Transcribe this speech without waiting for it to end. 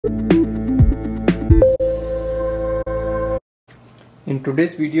In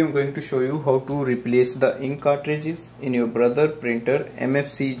today's video, I'm going to show you how to replace the ink cartridges in your Brother printer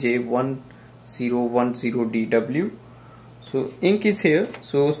MFC J1010dw. So ink is here,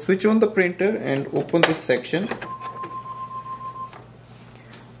 so switch on the printer and open this section.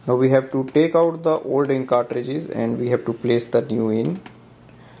 Now we have to take out the old ink cartridges and we have to place the new in.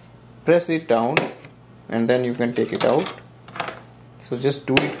 Press it down and then you can take it out. So just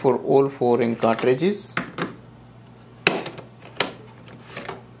do it for all 4 ink cartridges.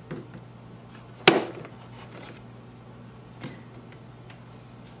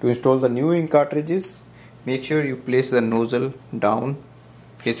 To install the new ink cartridges, make sure you place the nozzle down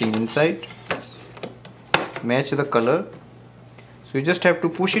facing inside. Match the color. So you just have to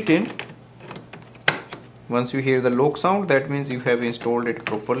push it in. Once you hear the lock sound, that means you have installed it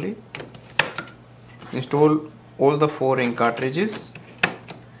properly. Install all the 4 ink cartridges.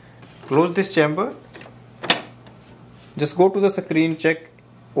 Close this chamber. Just go to the screen, check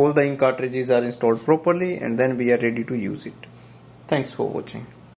all the ink cartridges are installed properly, and then we are ready to use it. Thanks for watching.